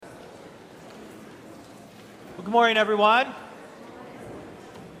Well, good morning, everyone.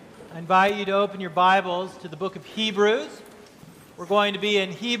 I invite you to open your Bibles to the book of Hebrews. We're going to be in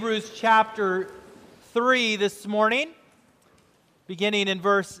Hebrews chapter 3 this morning, beginning in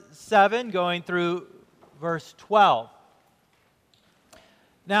verse 7, going through verse 12.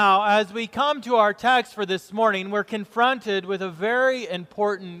 Now, as we come to our text for this morning, we're confronted with a very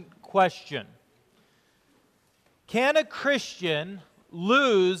important question. Can a Christian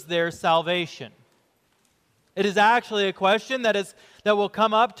lose their salvation? It is actually a question that will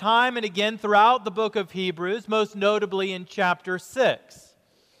come up time and again throughout the book of Hebrews, most notably in chapter 6.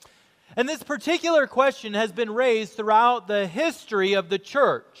 And this particular question has been raised throughout the history of the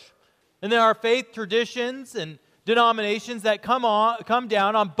church. And there are faith traditions and denominations that come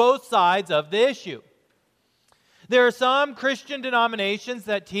down on both sides of the issue. There are some Christian denominations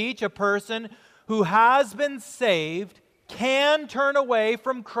that teach a person who has been saved can turn away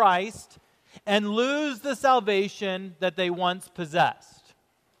from Christ and lose the salvation that they once possessed.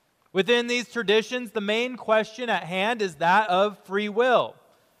 Within these traditions, the main question at hand is that of free will.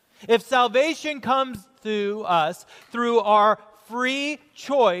 If salvation comes to us through our free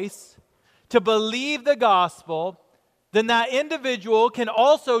choice to believe the gospel, then that individual can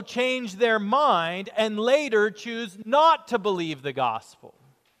also change their mind and later choose not to believe the gospel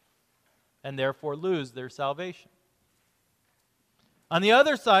and therefore lose their salvation. On the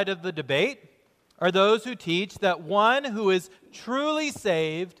other side of the debate are those who teach that one who is truly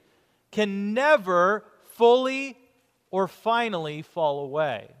saved can never fully or finally fall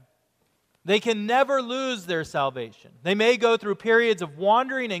away. They can never lose their salvation. They may go through periods of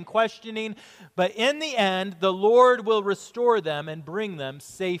wandering and questioning, but in the end, the Lord will restore them and bring them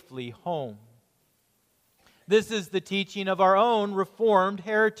safely home. This is the teaching of our own Reformed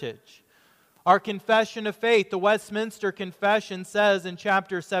heritage. Our confession of faith, the Westminster Confession, says in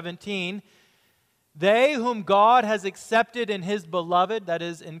chapter 17, "They whom God has accepted in His beloved, that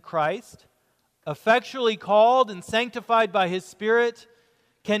is, in Christ, effectually called and sanctified by His Spirit,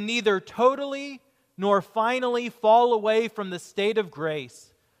 can neither totally nor finally fall away from the state of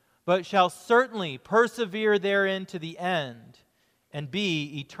grace, but shall certainly persevere therein to the end and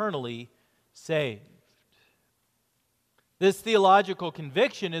be eternally saved." This theological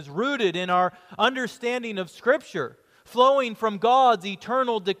conviction is rooted in our understanding of Scripture, flowing from God's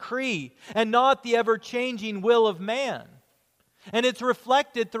eternal decree and not the ever-changing will of man. And it's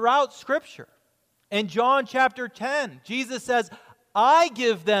reflected throughout Scripture. In John chapter 10, Jesus says, "I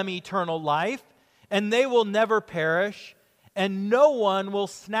give them eternal life, and they will never perish, and no one will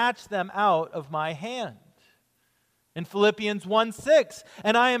snatch them out of my hand." In Philippians 1:6,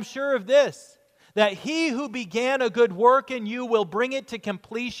 "And I am sure of this, that he who began a good work in you will bring it to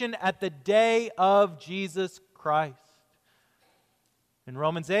completion at the day of Jesus Christ." In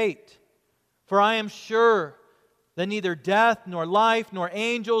Romans 8, "For I am sure that neither death, nor life, nor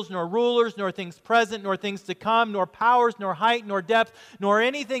angels, nor rulers, nor things present, nor things to come, nor powers, nor height, nor depth, nor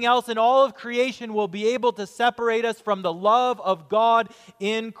anything else in all of creation will be able to separate us from the love of God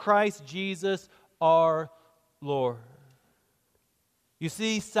in Christ Jesus our Lord." You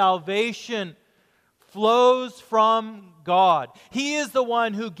see, salvation flows from God. He is the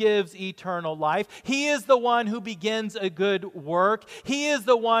one who gives eternal life. He is the one who begins a good work. He is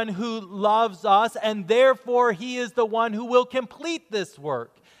the one who loves us, and therefore He is the one who will complete this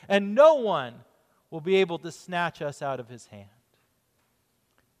work. And no one will be able to snatch us out of His hand.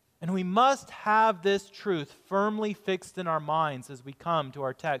 And we must have this truth firmly fixed in our minds as we come to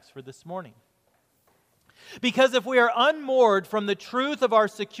our text for this morning. Because if we are unmoored from the truth of our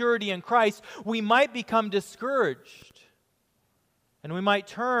security in Christ, we might become discouraged. And we might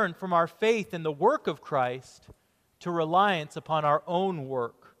turn from our faith in the work of Christ to reliance upon our own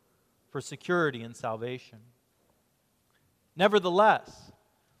work for security and salvation. Nevertheless,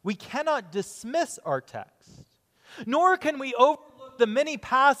 we cannot dismiss our text, nor can we overlook the many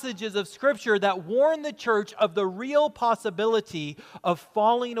passages of Scripture that warn the church of the real possibility of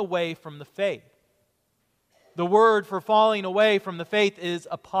falling away from the faith. The word for falling away from the faith is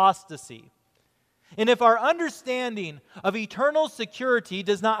apostasy. And if our understanding of eternal security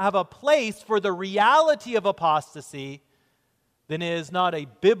does not have a place for the reality of apostasy, then it is not a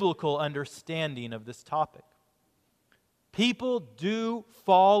biblical understanding of this topic. People do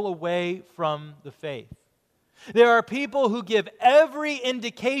fall away from the faith. There are people who give every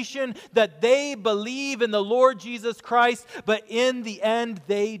indication that they believe in the Lord Jesus Christ, but in the end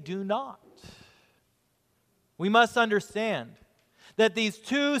they do not. We must understand that these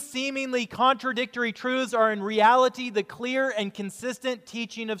two seemingly contradictory truths are in reality the clear and consistent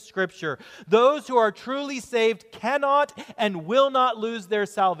teaching of Scripture. Those who are truly saved cannot and will not lose their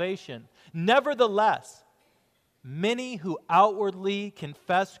salvation. Nevertheless, many who outwardly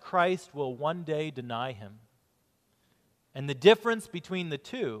confess Christ will one day deny him. And the difference between the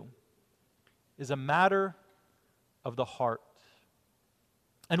two is a matter of the heart.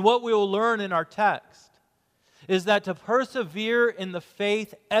 And what we will learn in our text is that to persevere in the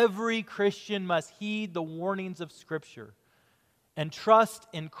faith, every Christian must heed the warnings of Scripture and trust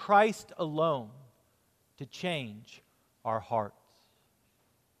in Christ alone to change our hearts.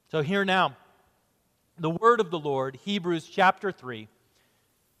 So hear now the word of the Lord, Hebrews chapter 3,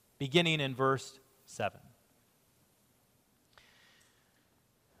 beginning in verse 7.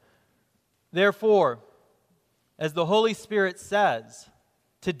 Therefore, as the Holy Spirit says,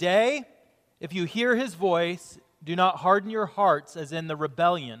 today, if you hear his voice, do not harden your hearts as in the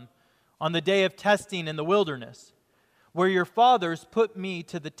rebellion on the day of testing in the wilderness, where your fathers put me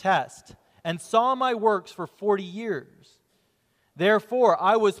to the test and saw my works for 40 years. Therefore,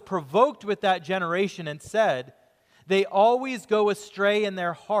 I was provoked with that generation and said, they always go astray in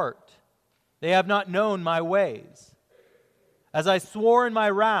their heart. They have not known my ways. As I swore in my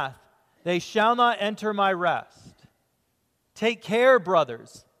wrath, they shall not enter my rest. Take care,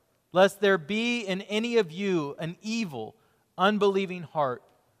 brothers, lest there be in any of you an evil, unbelieving heart,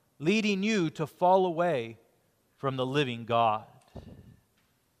 leading you to fall away from the living God.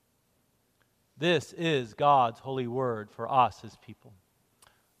 This is God's holy word for us, his people.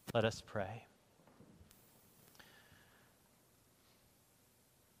 Let us pray.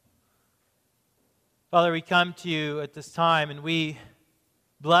 Father, we come to you at this time and we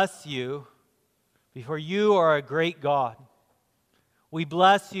bless you, for you are a great God. We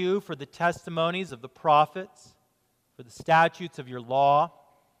bless you for the testimonies of the prophets, for the statutes of your law,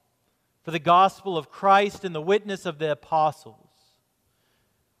 for the gospel of Christ and the witness of the apostles.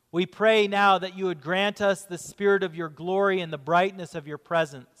 We pray now that you would grant us the spirit of your glory and the brightness of your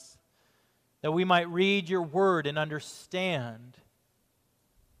presence, that we might read your word and understand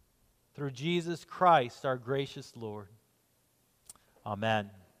through Jesus Christ, our gracious Lord. Amen.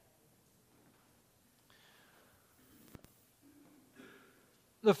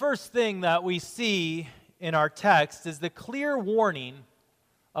 The first thing that we see in our text is the clear warning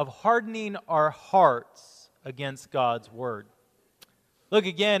of hardening our hearts against God's word. Look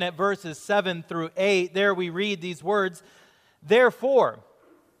again at verses 7 through 8. There we read these words, therefore,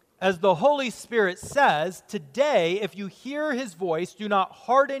 as the Holy Spirit says, today, if you hear his voice, do not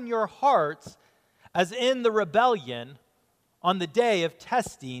harden your hearts as in the rebellion on the day of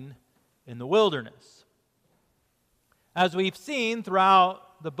testing in the wilderness. As we've seen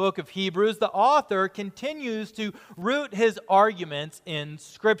throughout the book of Hebrews, the author continues to root his arguments in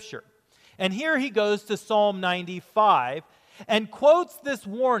Scripture. And here he goes to Psalm 95 and quotes this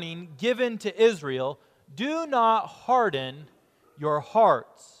warning given to Israel, do not harden your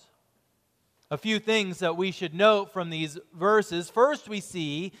hearts. A few things that we should note from these verses. First, we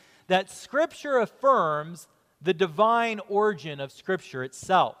see that Scripture affirms the divine origin of Scripture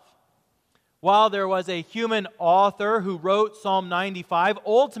itself. While there was a human author who wrote Psalm 95,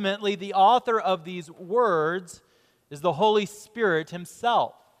 ultimately the author of these words is the Holy Spirit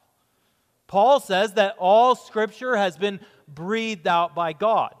himself. Paul says that all Scripture has been breathed out by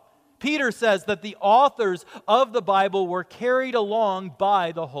God. Peter says that the authors of the Bible were carried along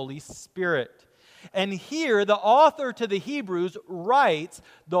by the Holy Spirit. And here the author to the Hebrews writes,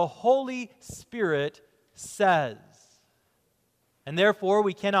 the Holy Spirit says. And therefore,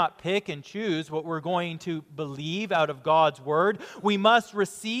 we cannot pick and choose what we're going to believe out of God's Word. We must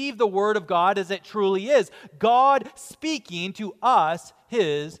receive the Word of God as it truly is. God speaking to us,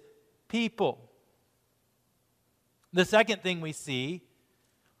 His people. The second thing we see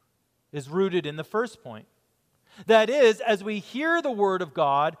is rooted in the first point. That is, as we hear the Word of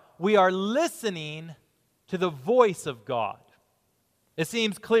God, we are listening to the voice of God. It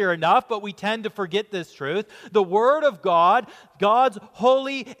seems clear enough, but we tend to forget this truth. The Word of God, God's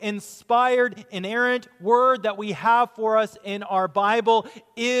holy, inspired, inerrant Word that we have for us in our Bible,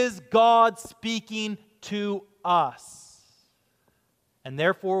 is God speaking to us. And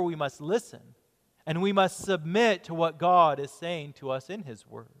therefore we must listen, and we must submit to what God is saying to us in His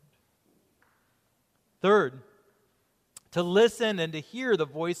Word. Third, to listen and to hear the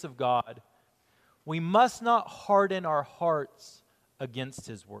voice of God, we must not harden our hearts against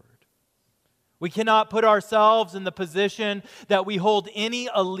His Word. We cannot put ourselves in the position that we hold any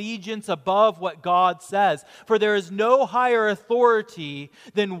allegiance above what God says, for there is no higher authority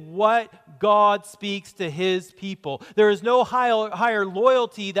than what God speaks to His people. There is no higher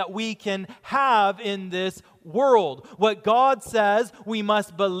loyalty that we can have in this world. What God says, we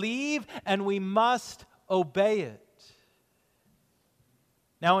must believe and we must obey it.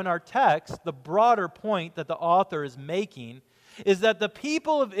 Now, in our text, the broader point that the author is making is that the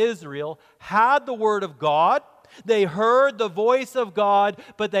people of Israel had the word of God, they heard the voice of God,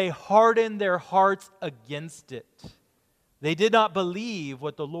 but they hardened their hearts against it. They did not believe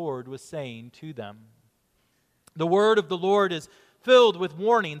what the Lord was saying to them. The word of the Lord is filled with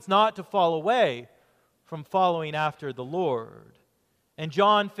warnings not to fall away from following after the Lord. In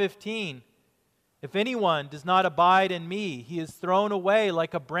John 15, if anyone does not abide in me, he is thrown away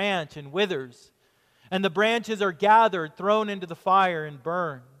like a branch and withers, and the branches are gathered, thrown into the fire and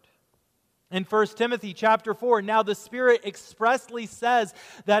burned. In 1 Timothy chapter 4, now the Spirit expressly says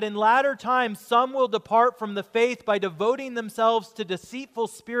that in latter times some will depart from the faith by devoting themselves to deceitful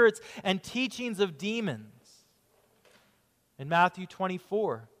spirits and teachings of demons. In Matthew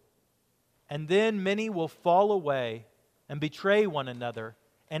 24, and then many will fall away and betray one another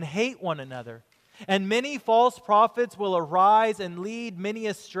and hate one another. And many false prophets will arise and lead many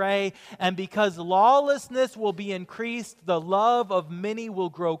astray. And because lawlessness will be increased, the love of many will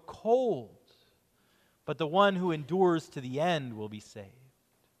grow cold. But the one who endures to the end will be saved.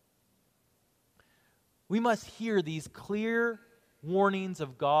 We must hear these clear warnings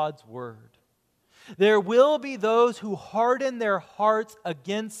of God's word. There will be those who harden their hearts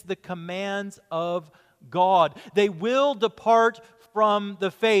against the commands of God. They will depart from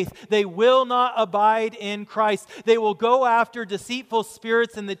the faith. They will not abide in Christ. They will go after deceitful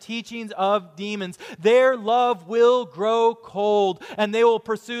spirits and the teachings of demons. Their love will grow cold, and they will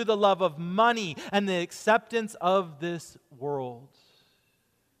pursue the love of money and the acceptance of this world.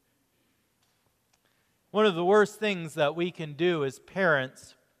 One of the worst things that we can do as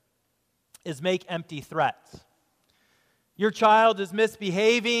parents is make empty threats. Your child is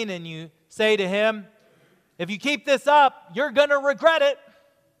misbehaving and you say to him, if you keep this up, you're going to regret it.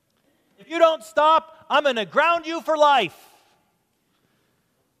 If you don't stop, I'm going to ground you for life.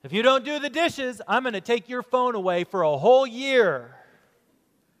 If you don't do the dishes, I'm going to take your phone away for a whole year.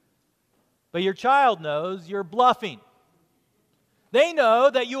 But your child knows you're bluffing. They know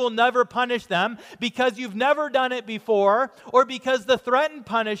that you will never punish them because you've never done it before, or because the threatened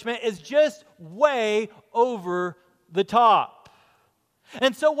punishment is just way over the top.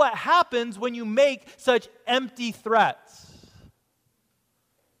 And so what happens when you make such empty threats?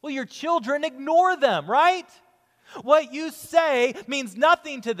 Well, your children ignore them, right? What you say means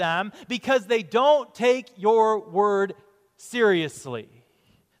nothing to them because they don't take your word seriously.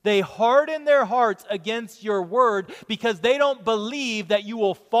 They harden their hearts against your word because they don't believe that you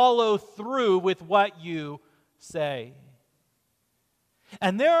will follow through with what you say.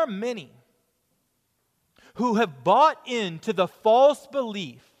 And there are many who have bought into the false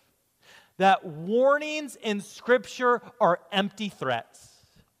belief that warnings in Scripture are empty threats.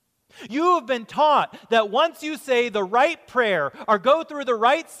 You have been taught that once you say the right prayer, or go through the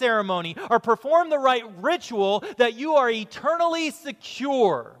right ceremony, or perform the right ritual, that you are eternally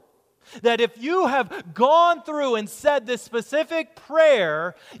secure. That if you have gone through and said this specific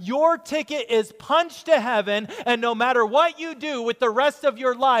prayer, your ticket is punched to heaven, and no matter what you do with the rest of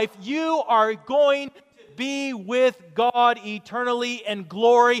your life, you are going to be with God eternally in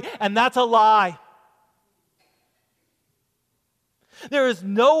glory, and that's a lie. There is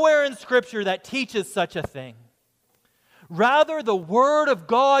nowhere in Scripture that teaches such a thing. Rather, the Word of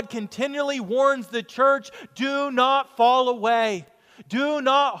God continually warns the church, do not fall away. Do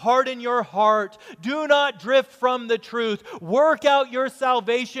not harden your heart. Do not drift from the truth. Work out your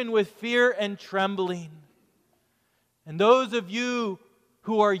salvation with fear and trembling. And those of you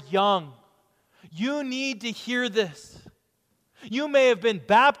who are young, you need to hear this. You may have been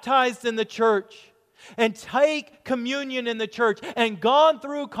baptized in the church and take communion in the church and gone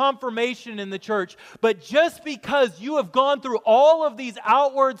through confirmation in the church. But just because you have gone through all of these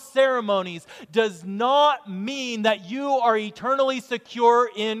outward ceremonies does not mean that you are eternally secure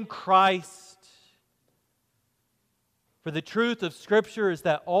in Christ. For the truth of Scripture is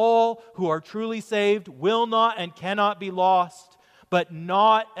that all who are truly saved will not and cannot be lost, but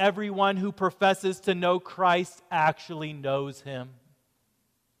not everyone who professes to know Christ actually knows Him.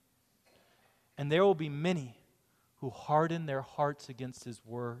 And there will be many who harden their hearts against His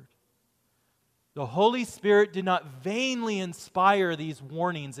word. The Holy Spirit did not vainly inspire these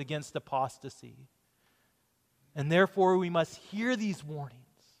warnings against apostasy. And therefore we must hear these warnings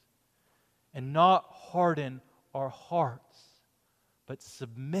and not harden our hearts, but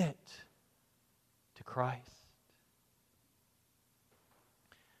submit to Christ.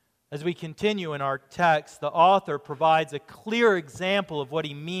 As we continue in our text, the author provides a clear example of what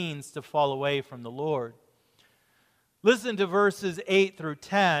he means to fall away from the Lord. Listen to verses 8 through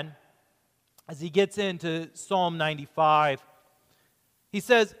 10 as he gets into Psalm 95. He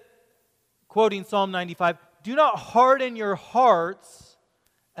says, quoting Psalm 95, "Do not harden your hearts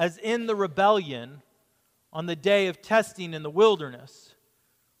as in the rebellion on the day of testing in the wilderness,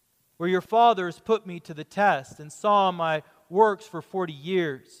 where your fathers put me to the test and saw my works for 40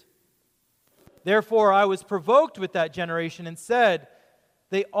 years. Therefore I was provoked with that generation and said,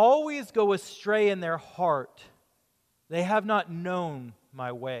 they always go astray in their heart. They have not known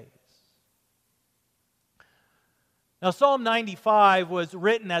my ways." Now, Psalm 95 was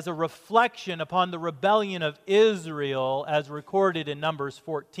written as a reflection upon the rebellion of Israel as recorded in Numbers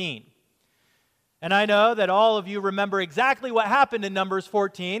 14. And I know that all of you remember exactly what happened in Numbers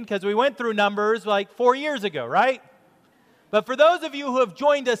 14 because we went through Numbers like 4 years ago, right? But for those of you who have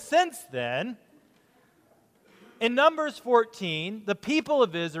joined us since then, in Numbers 14, the people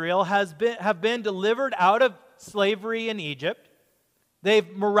of Israel have been delivered out of slavery in Egypt.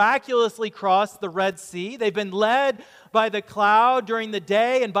 They've miraculously crossed the Red Sea. They've been led by the cloud during the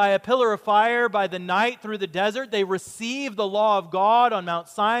day and by a pillar of fire by the night through the desert. They received the law of God on Mount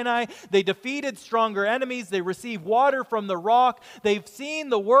Sinai. They defeated stronger enemies. They received water from the rock. They've seen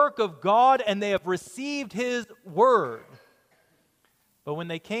the work of God and they have received His word. But when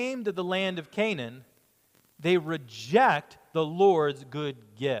they came to the land of Canaan, they reject the Lord's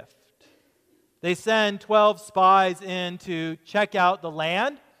good gift. They send 12 spies in to check out the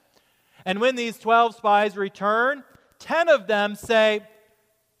land. And when these 12 spies return, 10 of them say,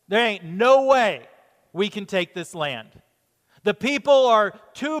 there ain't no way we can take this land. The people are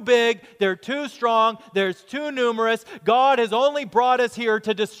too big, they're too strong, they're too numerous. God has only brought us here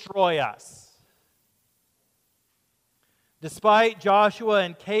to destroy us. Despite Joshua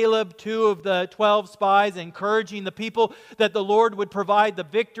and Caleb, 2 of the 12 spies, encouraging the people that the Lord would provide the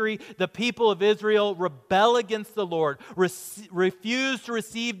victory, the people of Israel rebel against the Lord, refuse to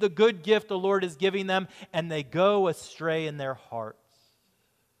receive the good gift the Lord is giving them, and they go astray in their hearts.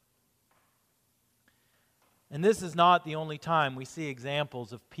 And this is not the only time we see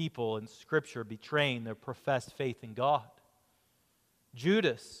examples of people in Scripture betraying their professed faith in God.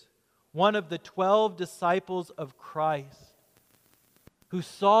 Judas, one of the 12 disciples of Christ, who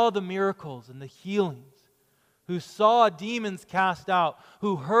saw the miracles and the healings, who saw demons cast out,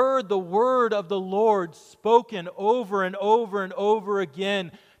 who heard the word of the Lord spoken over and over and over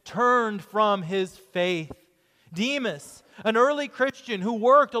again, turned from his faith. Demas, an early Christian who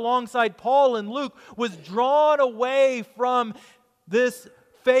worked alongside Paul and Luke, was drawn away from this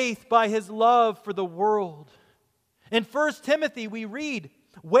faith by his love for the world. In 1 Timothy we read,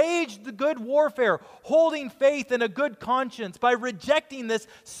 "Wage the good warfare, holding faith and a good conscience. By rejecting this,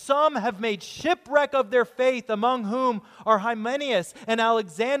 some have made shipwreck of their faith, among whom are Hymenaeus and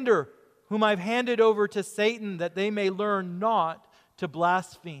Alexander, whom I've handed over to Satan, that they may learn not to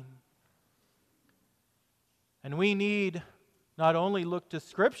blaspheme." And we need not only look to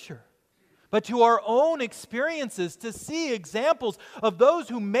Scripture, but to our own experiences to see examples of those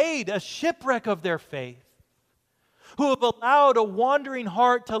who made a shipwreck of their faith, who have allowed a wandering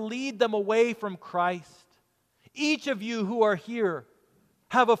heart to lead them away from Christ. Each of you who are here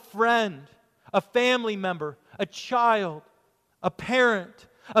have a friend, a family member, a child, a parent,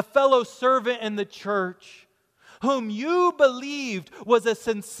 a fellow servant in the church, whom you believed was a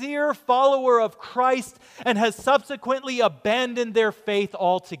sincere follower of Christ and has subsequently abandoned their faith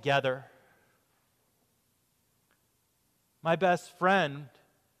altogether. My best friend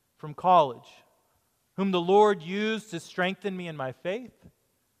from college, whom the Lord used to strengthen me in my faith,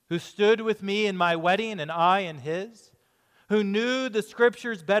 who stood with me in my wedding and I in his, who knew the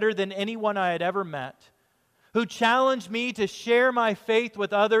Scriptures better than anyone I had ever met, who challenged me to share my faith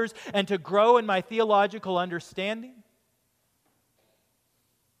with others and to grow in my theological understanding.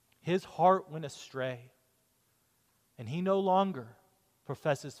 His heart went astray, and he no longer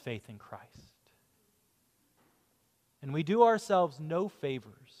professes faith in Christ. And we do ourselves no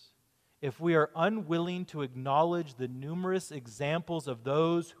favors if we are unwilling to acknowledge the numerous examples of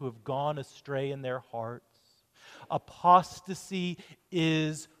those who have gone astray in their hearts. Apostasy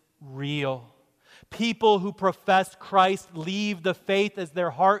is real. People who profess Christ leave the faith as their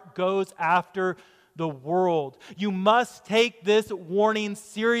heart goes after the world. You must take this warning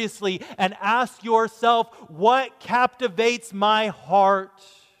seriously and ask yourself, what captivates my heart?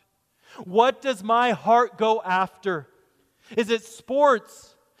 What does my heart go after? Is it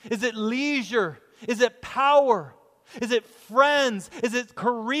sports? Is it leisure? Is it power? Is it friends? Is it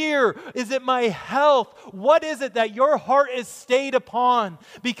career? Is it my health? What is it that your heart is stayed upon?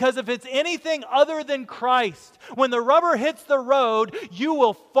 Because if it's anything other than Christ, when the rubber hits the road, you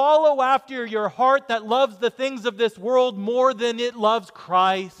will follow after your heart that loves the things of this world more than it loves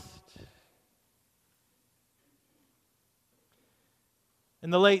Christ. In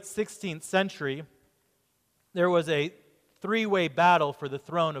the late 16th century, there was a three-way battle for the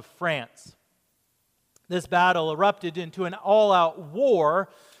throne of France. This battle erupted into an all-out war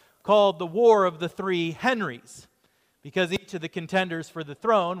called the War of the Three Henrys, because each of the contenders for the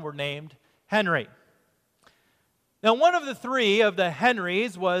throne were named Henry. Now, one of the three of the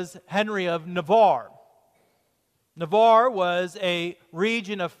Henrys was Henry of Navarre. Navarre was a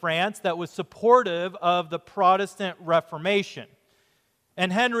region of France that was supportive of the Protestant Reformation.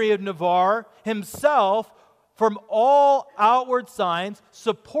 And Henry of Navarre himself, from all outward signs,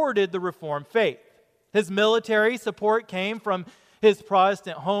 supported the Reformed faith. His military support came from his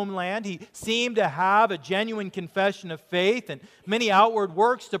Protestant homeland. He seemed to have a genuine confession of faith and many outward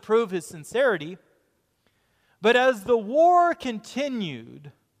works to prove his sincerity. But as the war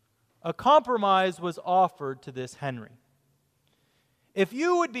continued, a compromise was offered to this Henry. If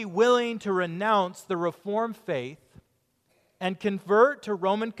you would be willing to renounce the Reformed faith and convert to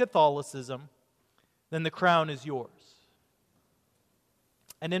Roman Catholicism, then the crown is yours.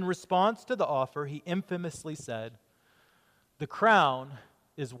 And in response to the offer, he infamously said, "The crown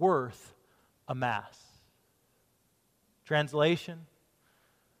is worth a mass." Translation: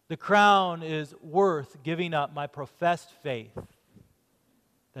 the crown is worth giving up my professed faith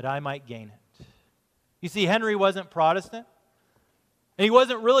that I might gain it. You see, Henry wasn't Protestant, and he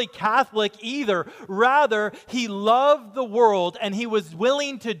wasn't really Catholic either. Rather, he loved the world, and he was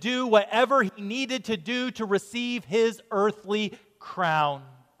willing to do whatever he needed to do to receive his earthly crown.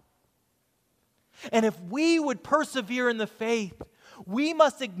 And if we would persevere in the faith, we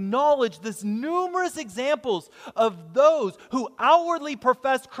must acknowledge this numerous examples of those who outwardly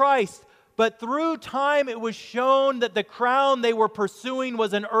professed Christ, but through time it was shown that the crown they were pursuing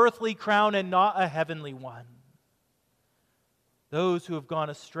was an earthly crown and not a heavenly one. Those who have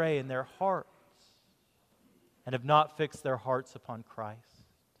gone astray in their hearts and have not fixed their hearts upon Christ.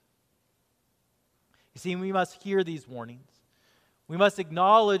 You see, we must hear these warnings. We must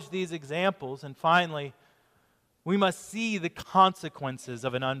acknowledge these examples, and finally, we must see the consequences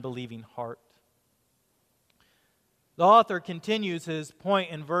of an unbelieving heart. The author continues his point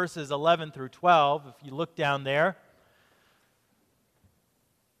in verses 11 through 12. If you look down there,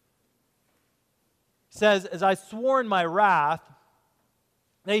 he says, "As I swore in my wrath,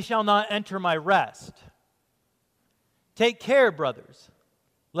 they shall not enter my rest. Take care, brothers,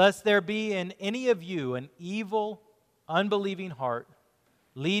 lest there be in any of you an evil, unbelieving heart,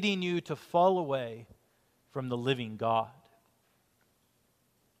 leading you to fall away from the living God."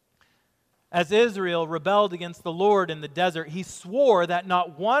 As Israel rebelled against the Lord in the desert, he swore that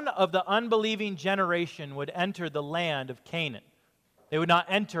not one of the unbelieving generation would enter the land of Canaan. They would not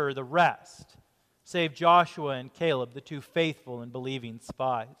enter the rest, save Joshua and Caleb, the two faithful and believing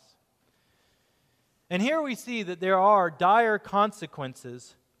spies. And here we see that there are dire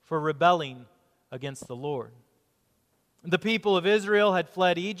consequences for rebelling against the Lord. The people of Israel had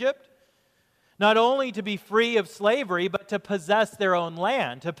fled Egypt, not only to be free of slavery, but to possess their own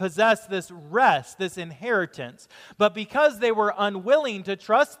land, to possess this rest, this inheritance. But because they were unwilling to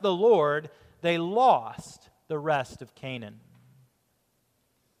trust the Lord, they lost the rest of Canaan.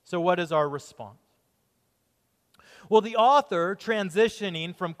 So what is our response? Well, the author,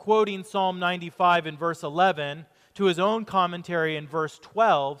 transitioning from quoting Psalm 95 in verse 11 to his own commentary in verse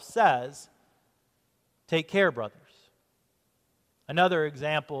 12, says, "Take care, brothers." Another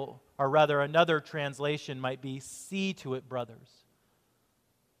example, or rather another translation might be, "See to it, brothers."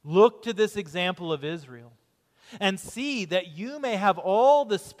 Look to this example of Israel and see that you may have all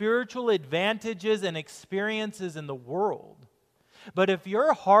the spiritual advantages and experiences in the world. But if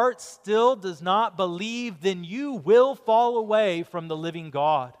your heart still does not believe, then you will fall away from the living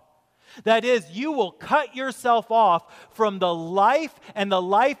God. That is, you will cut yourself off from the life and the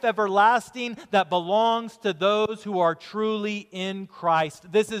life everlasting that belongs to those who are truly in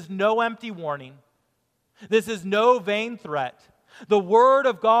Christ. This is no empty warning. This is no vain threat. The Word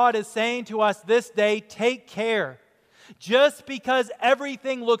of God is saying to us this day, take care. Just because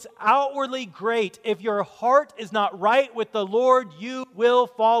everything looks outwardly great, if your heart is not right with the Lord, you will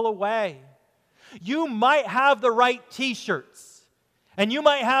fall away. You might have the right t-shirts. And you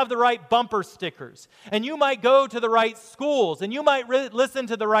might have the right bumper stickers. And you might go to the right schools. And you might listen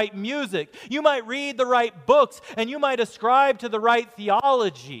to the right music. You might read the right books. And you might ascribe to the right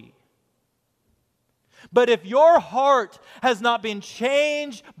theology. But if your heart has not been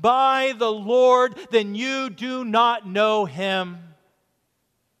changed by the Lord, then you do not know Him.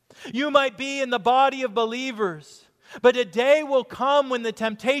 You might be in the body of believers, but a day will come when the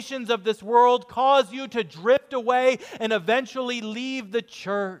temptations of this world cause you to drift away and eventually leave the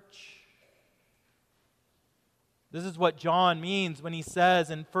church. This is what John means when he says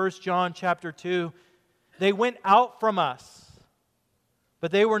in 1 John chapter 2, they went out from us,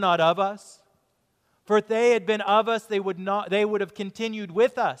 but they were not of us. For if they had been of us, they would have continued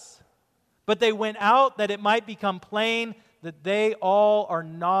with us. But they went out that it might become plain that they all are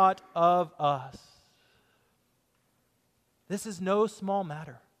not of us. This is no small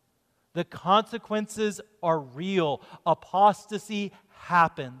matter. The consequences are real. Apostasy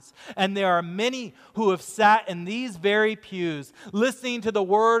happens. And there are many who have sat in these very pews, listening to the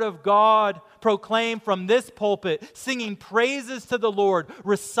Word of God proclaimed from this pulpit, singing praises to the Lord,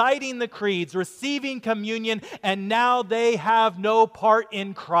 reciting the creeds, receiving communion, and now they have no part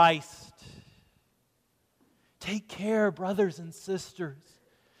in Christ. Take care, brothers and sisters,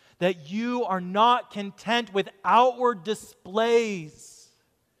 that you are not content with outward displays,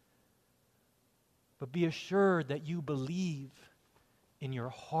 but be assured that you believe in your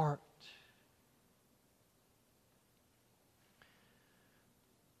heart.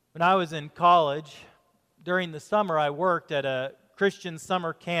 When I was in college, during the summer, I worked at a Christian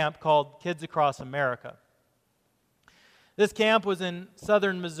summer camp called Kids Across America. This camp was in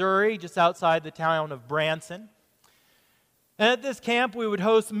southern Missouri, just outside the town of Branson. And at this camp, we would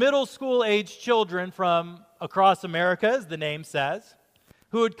host middle school age children from across America, as the name says,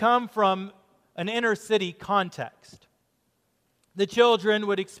 who would come from an inner city context. The children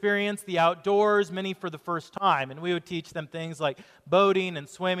would experience the outdoors, many for the first time, and we would teach them things like boating and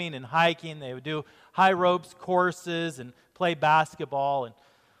swimming and hiking. They would do high ropes courses and play basketball. And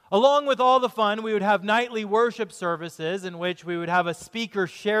along with all the fun, we would have nightly worship services in which we would have a speaker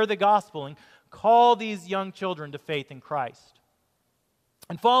share the gospel and call these young children to faith in Christ.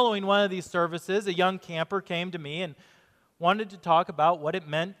 And following one of these services, a young camper came to me and wanted to talk about what it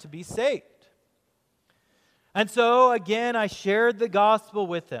meant to be saved. And so, again, I shared the gospel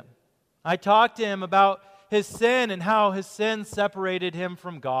with him. I talked to him about his sin and how his sin separated him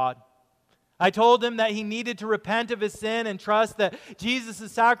from God. I told him that he needed to repent of his sin and trust that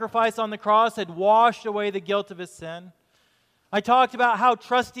Jesus' sacrifice on the cross had washed away the guilt of his sin. I talked about how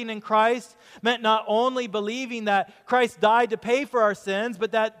trusting in Christ meant not only believing that Christ died to pay for our sins,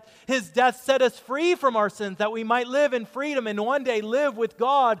 but that his death set us free from our sins, that we might live in freedom and one day live with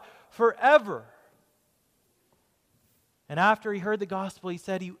God forever. And after he heard the gospel, he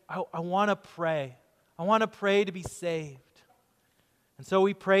said, I want to pray. I want to pray to be saved. And so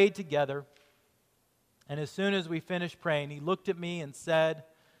we prayed together. And as soon as we finished praying, he looked at me and said,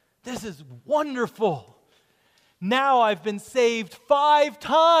 "This is wonderful. Now I've been saved 5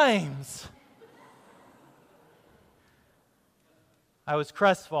 times. I was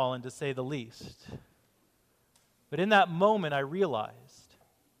crestfallen, to say the least. But in that moment, I realized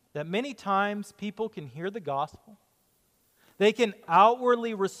that many times people can hear the gospel. They can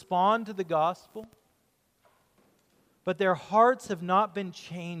outwardly respond to the gospel, but their hearts have not been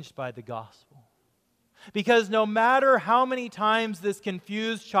changed by the gospel. Because no matter how many times this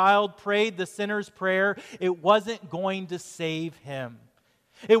confused child prayed the sinner's prayer, it wasn't going to save him.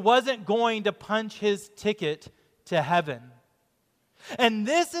 It wasn't going to punch his ticket to heaven. And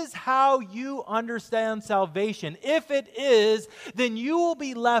this is how you understand salvation. If it is, then you will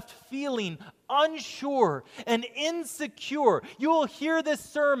be left feeling unsure and insecure. You will hear this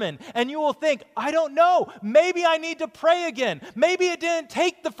sermon and you will think, I don't know, maybe I need to pray again. Maybe it didn't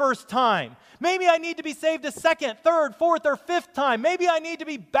take the first time. Maybe I need to be saved a second, third, fourth, or fifth time. Maybe I need to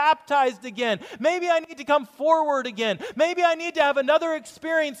be baptized again. Maybe I need to come forward again. Maybe I need to have another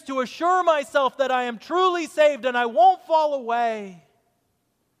experience to assure myself that I am truly saved and I won't fall away.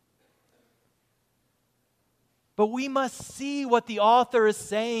 But we must see what the author is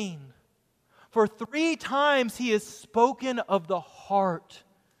saying. For 3 times he has spoken of the heart,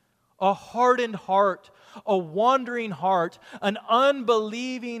 a hardened heart, a wandering heart, an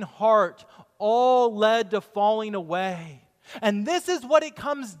unbelieving heart, all led to falling away. And this is what it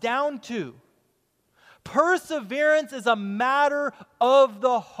comes down to. Perseverance is a matter of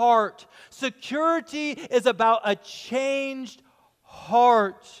the heart. Security is about a changed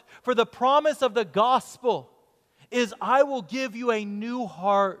heart. For the promise of the gospel is, I will give you a new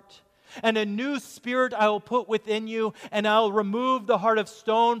heart, and a new spirit I will put within you, and I will remove the heart of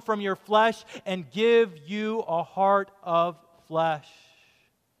stone from your flesh and give you a heart of flesh.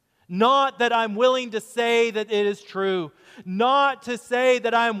 Not that I'm willing to say that it is true. Not to say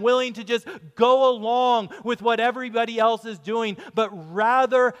that I'm willing to just go along with what everybody else is doing, but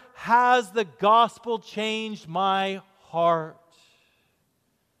rather, has the gospel changed my heart?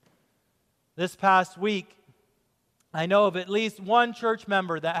 This past week, I know of at least one church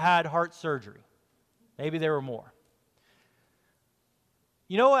member that had heart surgery. Maybe there were more.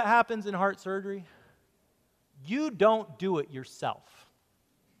 You know what happens in heart surgery? you don't do it yourself.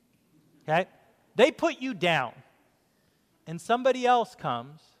 Okay? They put you down, and somebody else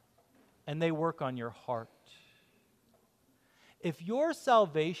comes and they work on your heart. If your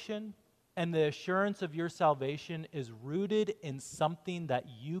salvation and the assurance of your salvation is rooted in something that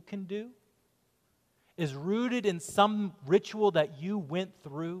you can do, is rooted in some ritual that you went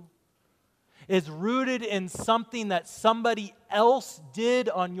through, is rooted in something that somebody else did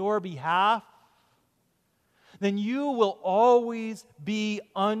on your behalf, then you will always be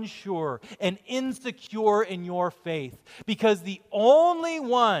unsure and insecure in your faith, because the only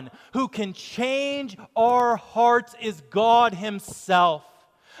one who can change our hearts is God Himself.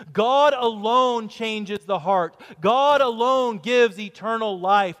 God alone changes the heart. God alone gives eternal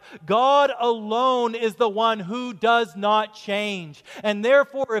life. God alone is the one who does not change. And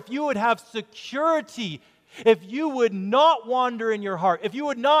therefore, if you would have security, if you would not wander in your heart, if you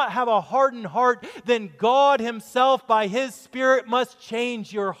would not have a hardened heart, then God Himself by His Spirit must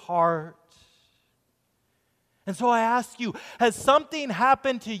change your heart. And so I ask you, has something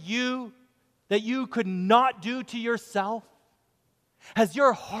happened to you that you could not do to yourself? Has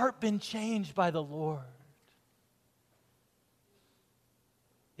your heart been changed by the Lord?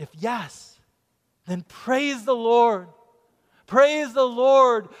 If yes, then praise the Lord. Praise the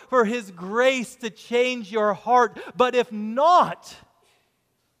Lord for His grace to change your heart. But if not,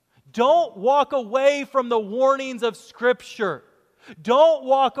 don't walk away from the warnings of Scripture. Don't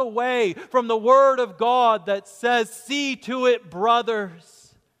walk away from the Word of God that says, "See to it, brothers."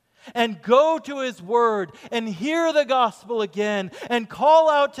 And go to His Word and hear the gospel again and call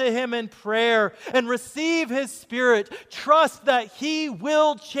out to Him in prayer and receive His Spirit. Trust that He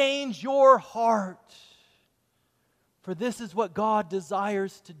will change your heart. For this is what God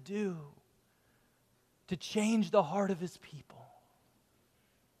desires to do, to change the heart of His people.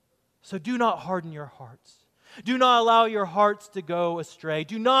 So do not harden your hearts. Do not allow your hearts to go astray.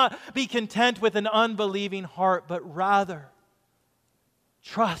 Do not be content with an unbelieving heart, but rather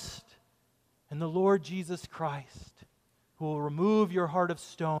trust in the Lord Jesus Christ, who will remove your heart of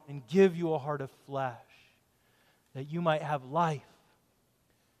stone and give you a heart of flesh, that you might have life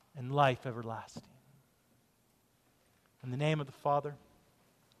and life everlasting. In the name of the Father,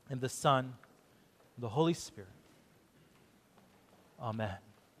 and the Son, and the Holy Spirit. Amen.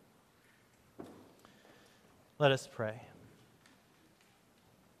 Let us pray.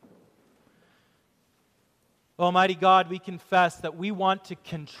 Almighty God, we confess that we want to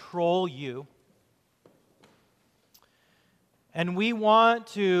control You. And we want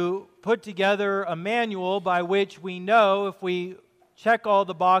to put together a manual by which we know if we check all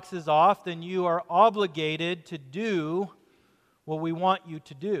the boxes off, then You are obligated to do what we want You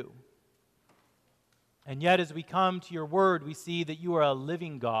to do. And yet, as we come to Your Word, we see that You are a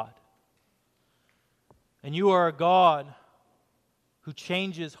living God. And You are a God who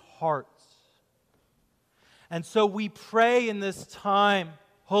changes hearts. And so we pray in this time,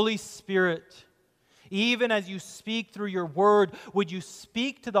 Holy Spirit, even as You speak through Your Word, would You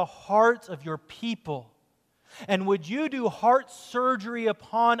speak to the hearts of Your people? And would You do heart surgery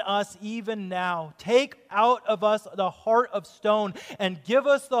upon us even now? Take out of us the heart of stone and give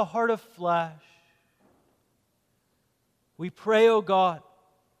us the heart of flesh. We pray, O God,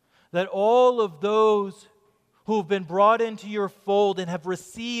 that all of those who have been brought into Your fold and have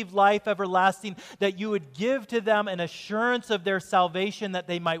received life everlasting, that You would give to them an assurance of their salvation, that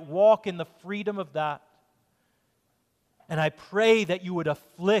they might walk in the freedom of that. And I pray that You would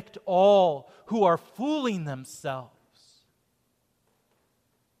afflict all who are fooling themselves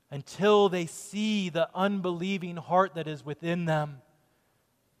until they see the unbelieving heart that is within them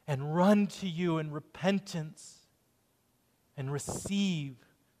and run to You in repentance and receive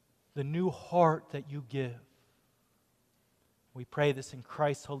the new heart that You give. We pray this in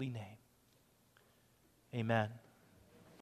Christ's holy name. Amen.